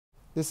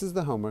This is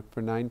the homework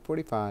for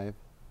 9:45,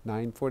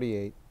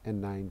 9:48,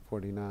 and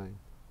 9:49.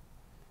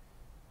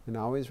 And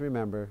always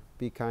remember,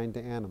 be kind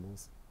to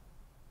animals.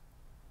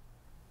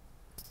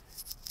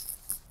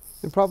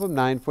 In problem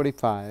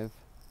 9:45,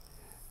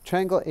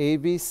 triangle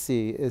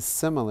ABC is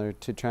similar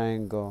to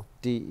triangle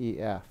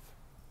DEF.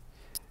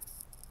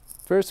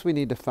 First, we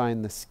need to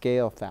find the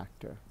scale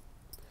factor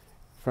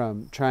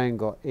from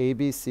triangle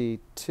ABC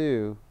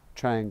to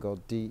triangle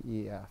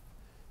DEF.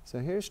 So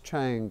here's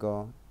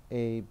triangle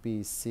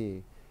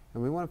ABC,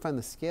 and we want to find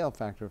the scale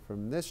factor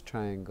from this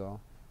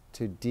triangle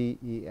to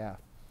DEF.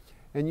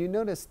 And you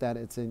notice that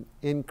it's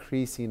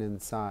increasing in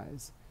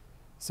size.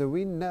 So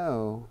we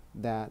know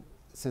that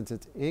since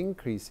it's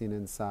increasing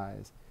in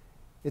size,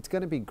 it's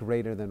going to be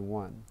greater than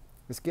 1.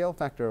 The scale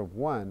factor of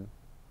 1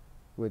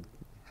 would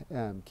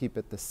keep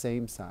it the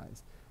same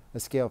size. A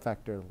scale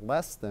factor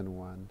less than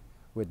 1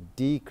 would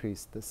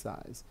decrease the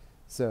size.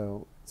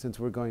 So since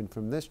we're going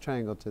from this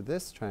triangle to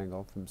this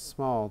triangle, from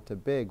small to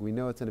big, we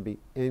know it's going to be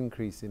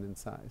increasing in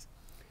size.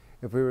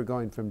 If we were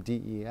going from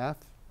DEF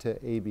to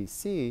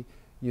ABC,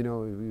 you know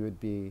we would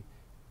be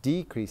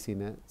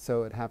decreasing it, so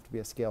it would have to be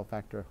a scale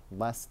factor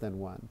less than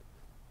 1.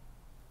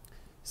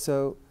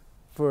 So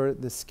for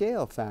the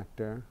scale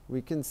factor,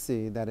 we can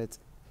see that it's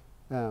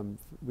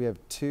we have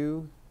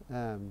two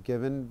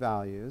given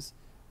values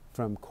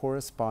from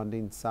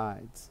corresponding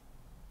sides.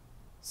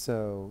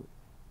 So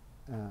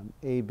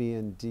A, B,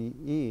 and D,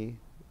 E,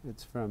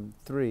 it's from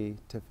 3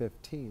 to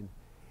 15.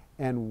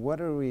 And what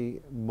are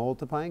we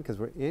multiplying? Because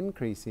we're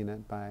increasing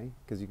it by,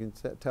 because you can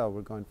tell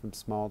we're going from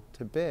small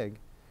to big.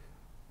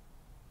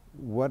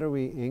 What are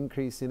we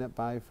increasing it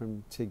by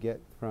to get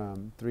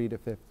from 3 to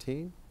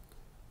 15?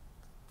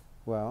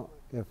 Well,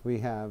 if we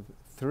have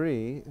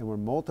 3 and we're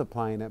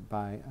multiplying it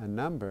by a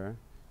number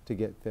to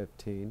get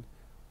 15,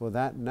 well,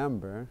 that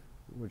number,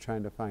 we're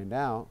trying to find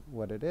out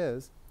what it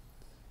is.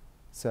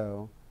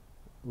 So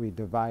we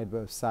divide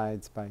both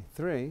sides by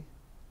 3.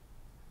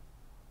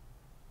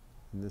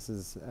 And this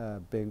is a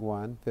big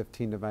one,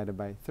 15 divided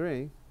by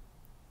 3.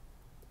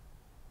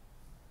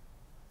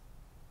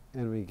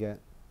 And we get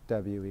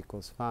W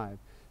equals 5.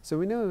 So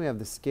we know we have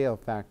the scale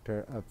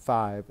factor of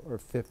 5, or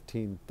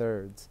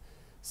 15/3.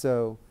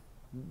 So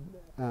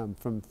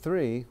from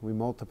 3, we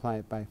multiply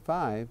it by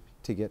 5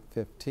 to get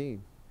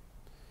 15.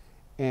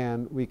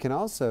 And we can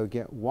also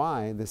get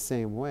Y the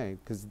same way,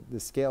 because the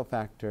scale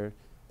factor,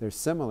 they're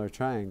similar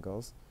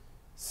triangles,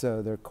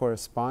 so their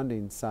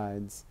corresponding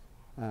sides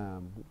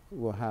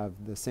will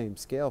have the same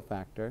scale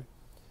factor.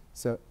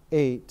 So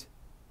 8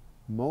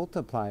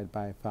 multiplied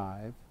by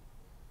 5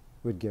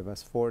 would give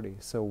us 40.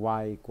 So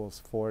Y equals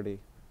 40.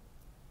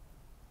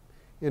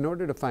 In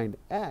order to find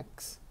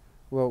X,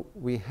 well,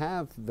 we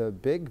have the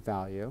big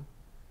value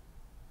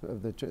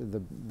of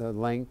the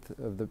length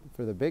of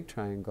for the big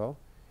triangle,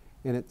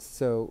 and it's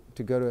so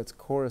to go to its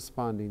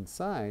corresponding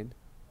side,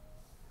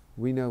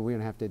 we know we're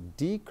going to have to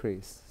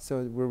decrease.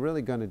 So we're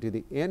really going to do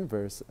the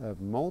inverse of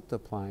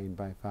multiplying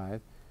by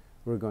 5.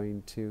 We're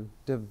going to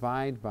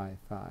divide by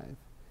 5.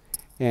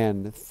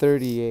 And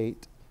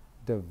 38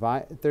 and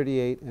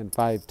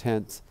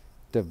 5/10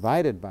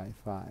 divided by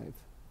 5.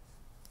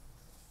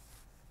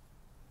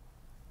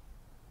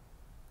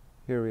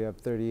 Here we have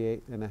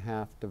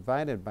 38.5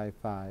 divided by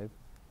 5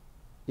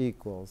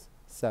 equals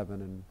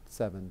 7 and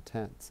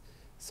 7/10.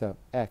 So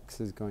X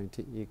is going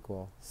to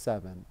equal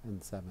 7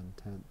 and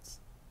 7/10.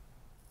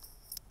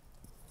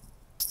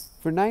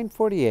 For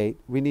 9:48,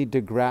 we need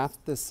to graph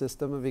the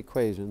system of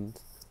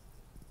equations.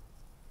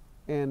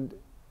 And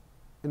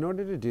in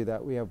order to do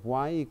that, we have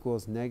Y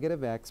equals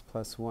negative X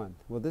plus 1.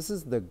 Well, this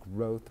is the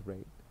growth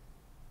rate,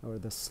 or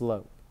the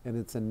slope, and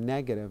it's a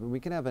negative. And we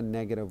can have a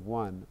negative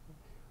 1,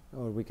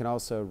 or we can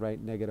also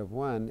write negative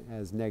 1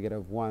 as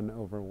negative 1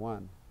 over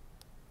 1.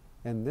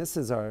 And this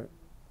is our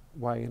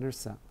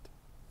y-intercept.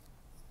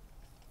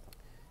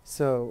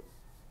 So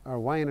our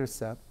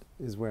y-intercept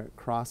is where it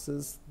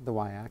crosses the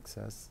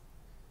y-axis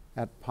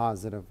at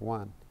positive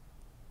 1.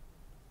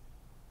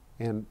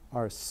 And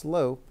our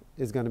slope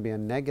is going to be a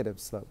negative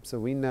slope. So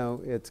we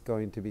know it's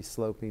going to be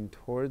sloping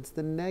towards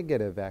the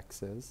negative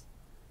x's,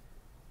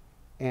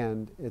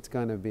 and it's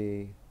going to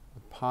be a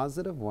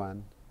positive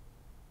 1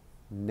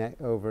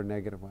 over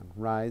negative 1.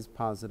 Rise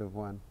positive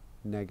 1,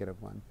 negative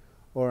 1.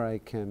 Or I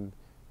can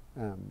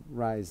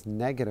rise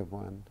negative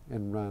 1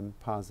 and run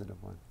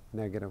positive 1.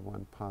 Negative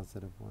 1,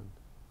 positive 1.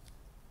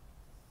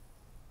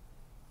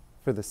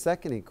 For the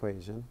second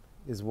equation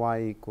is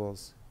y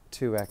equals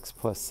 2x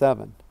plus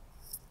 7.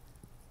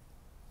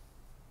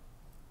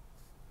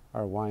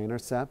 Our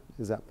y-intercept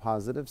is at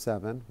positive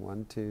 7.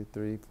 1, 2,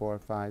 3, 4,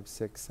 5,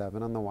 6,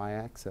 7 on the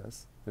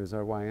y-axis. There's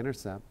our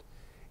y-intercept.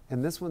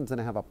 And this one's going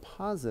to have a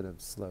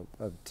positive slope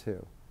of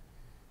 2.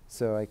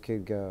 So I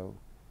could go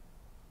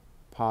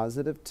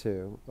positive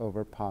 2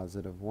 over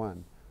positive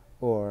 1.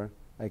 Or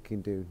I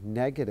can do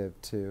negative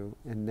 2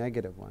 and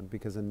negative 1,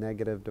 because a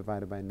negative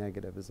divided by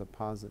negative is a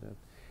positive.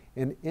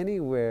 And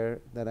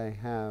anywhere that I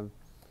have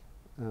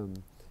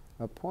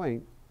a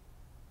point,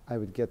 I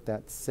would get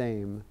that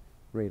same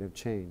rate of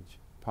change.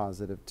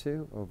 Positive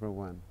 2 over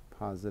 1.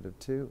 positive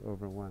 2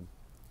 over 1.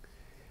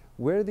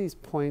 Where these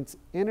points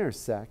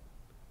intersect,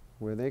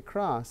 where they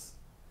cross,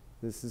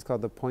 this is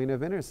called the point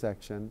of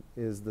intersection,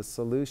 is the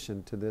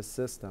solution to this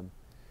system,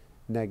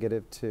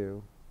 negative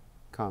 2,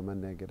 comma,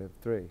 negative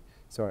 3.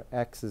 So our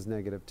x is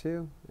negative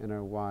 2 and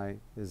our y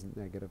is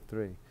negative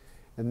 3.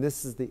 And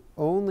this is the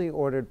only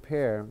ordered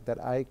pair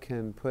that I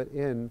can put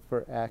in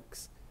for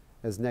x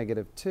as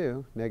negative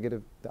 2.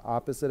 The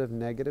opposite of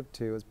negative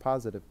 2 is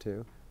positive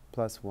 2,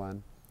 plus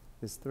 1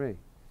 is 3.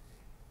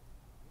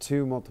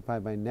 2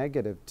 multiplied by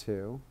negative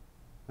 2,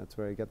 that's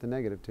where I get the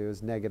negative 2,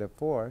 is negative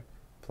 4,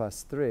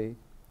 plus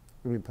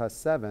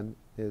 7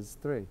 is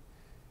 3.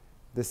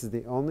 This is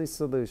the only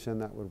solution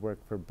that would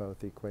work for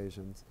both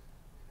equations.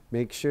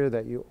 Make sure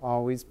that you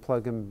always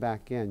plug them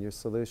back in, your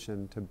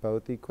solution to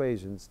both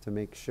equations, to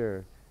make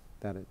sure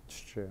that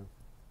it's true.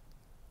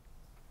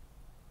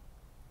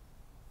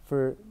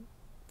 For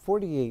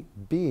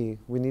 48b,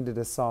 we needed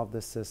to solve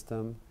the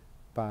system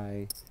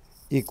by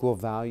equal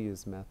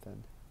values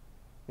method.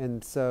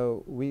 And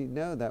so we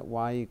know that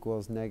y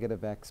equals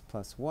negative x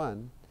plus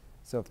 1.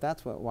 So if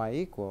that's what y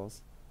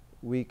equals,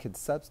 we could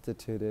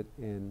substitute it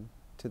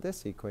into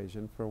this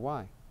equation for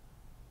y.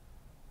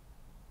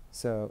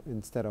 So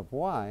instead of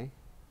y,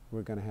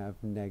 we're going to have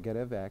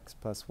negative x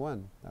plus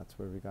 1. That's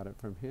where we got it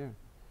from here.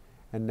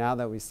 And now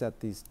that we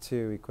set these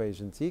two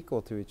equations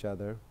equal to each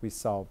other, we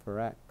solve for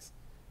x.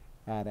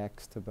 Add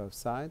x to both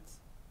sides.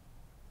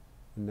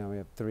 And now we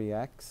have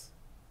 3x.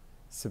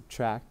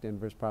 Subtract,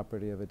 inverse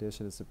property of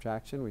addition is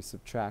subtraction. We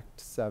subtract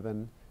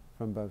 7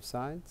 from both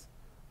sides.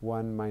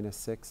 1 minus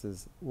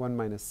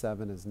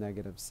 7 is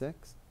negative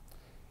 6.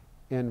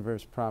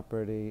 Inverse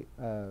property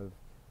of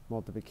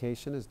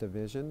multiplication is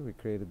division. We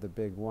created the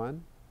big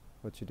 1.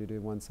 What you do to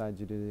one side,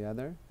 you do the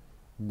other.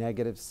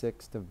 Negative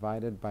 6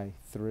 divided by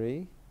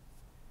 3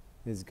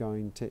 is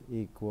going to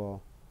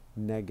equal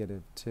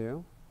negative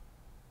 2.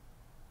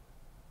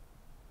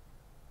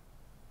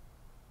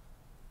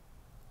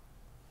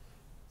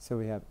 So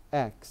we have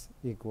x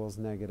equals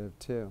negative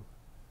 2.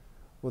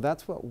 Well,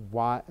 that's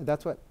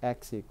what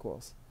x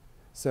equals.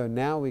 So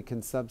now we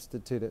can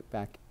substitute it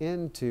back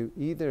into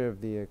either of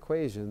the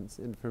equations,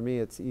 and for me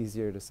it's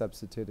easier to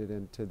substitute it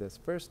into this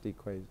first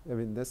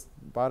equation, this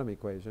bottom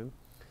equation.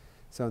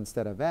 So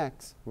instead of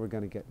x, we're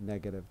going to get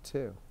negative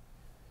 2.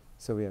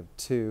 So we have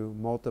 2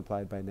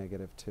 multiplied by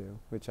negative 2,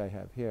 which I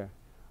have here.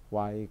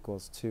 Y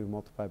equals 2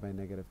 multiplied by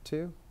negative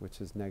 2,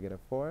 which is negative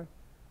 4,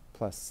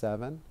 plus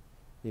 7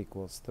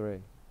 equals 3.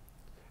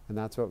 And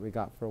that's what we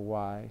got for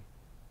y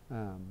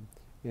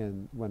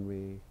when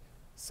we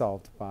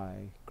solved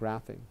by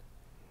graphing.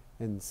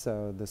 And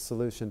so the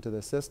solution to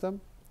the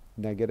system,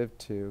 negative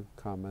 2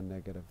 comma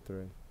negative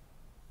 3.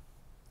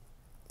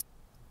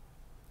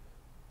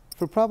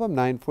 For problem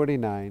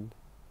 949,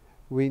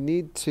 we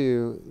need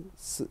to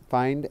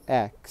find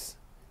x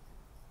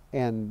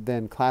and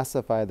then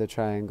classify the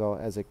triangle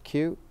as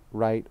acute,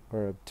 right,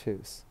 or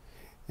obtuse.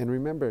 And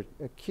remember,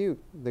 acute,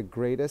 the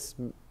greatest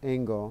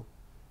angle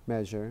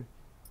measure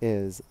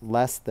is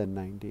less than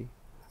 90.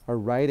 A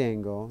right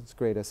angle's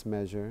greatest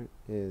measure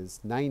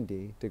is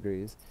 90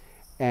 degrees,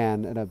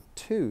 and an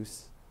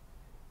obtuse,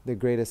 the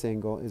greatest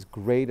angle is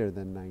greater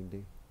than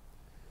 90.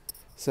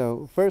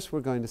 So first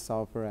we're going to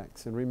solve for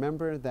x. And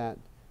remember that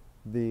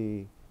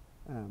the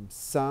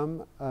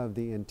sum of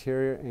the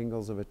interior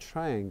angles of a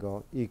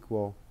triangle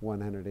equal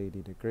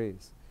 180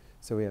 degrees.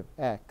 So we have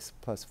x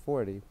plus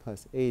 40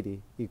 plus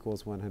 80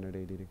 equals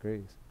 180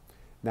 degrees.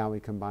 Now we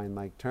combine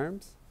like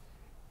terms.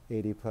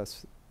 80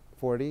 plus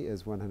 40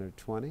 is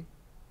 120.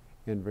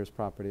 Inverse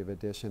property of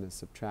addition is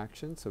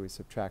subtraction, so we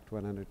subtract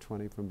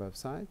 120 from both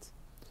sides,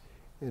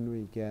 and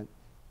we get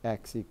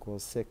x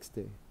equals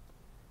 60.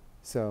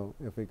 So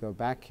if we go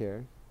back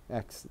here,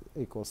 x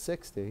equals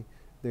 60,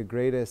 the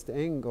greatest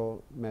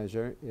angle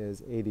measure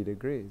is 80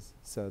 degrees,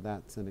 so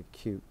that's an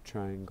acute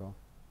triangle.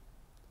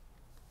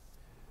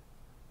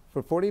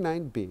 For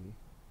 49b,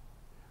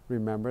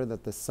 remember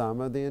that the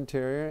sum of the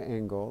interior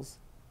angles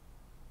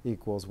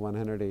equals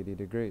 180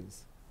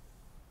 degrees.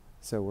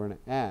 So we're going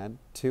to add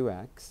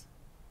 2x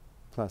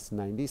plus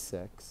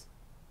 96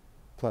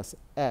 plus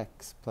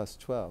x plus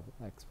 12.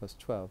 X plus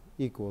 12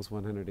 equals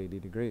 180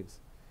 degrees.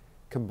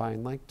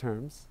 Combine like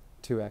terms.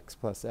 2x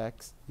plus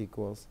x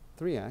equals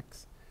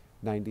 3x.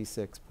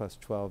 96 plus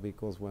 12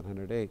 equals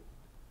 108.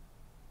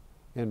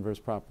 Inverse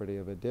property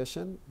of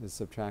addition is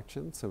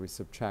subtraction, so we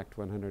subtract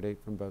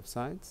 108 from both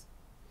sides,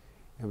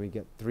 and we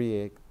get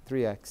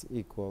 3x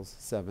equals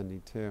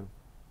 72.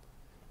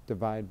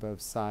 Divide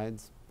both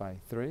sides by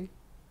 3.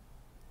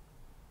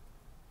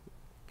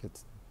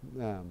 Gets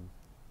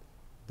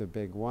the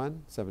big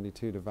 1,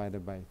 72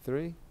 divided by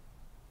 3.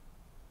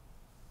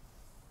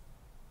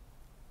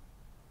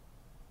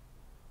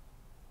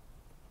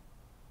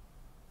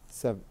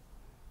 So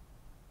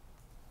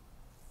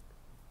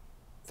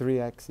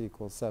 3x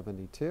equals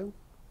 72.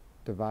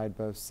 Divide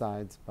both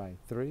sides by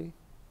 3.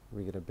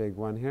 We get a big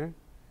 1 here.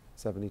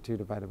 72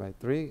 divided by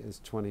 3 is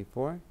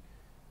 24.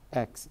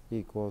 X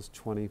equals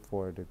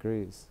 24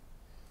 degrees.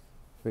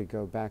 If we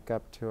go back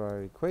up to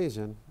our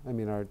equation,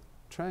 our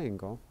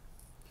triangle,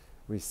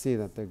 we see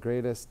that the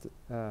greatest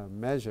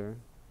measure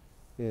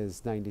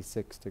is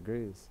 96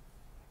 degrees.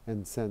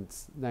 And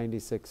since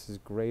 96 is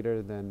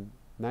greater than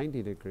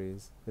 90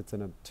 degrees, it's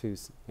an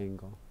obtuse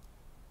angle.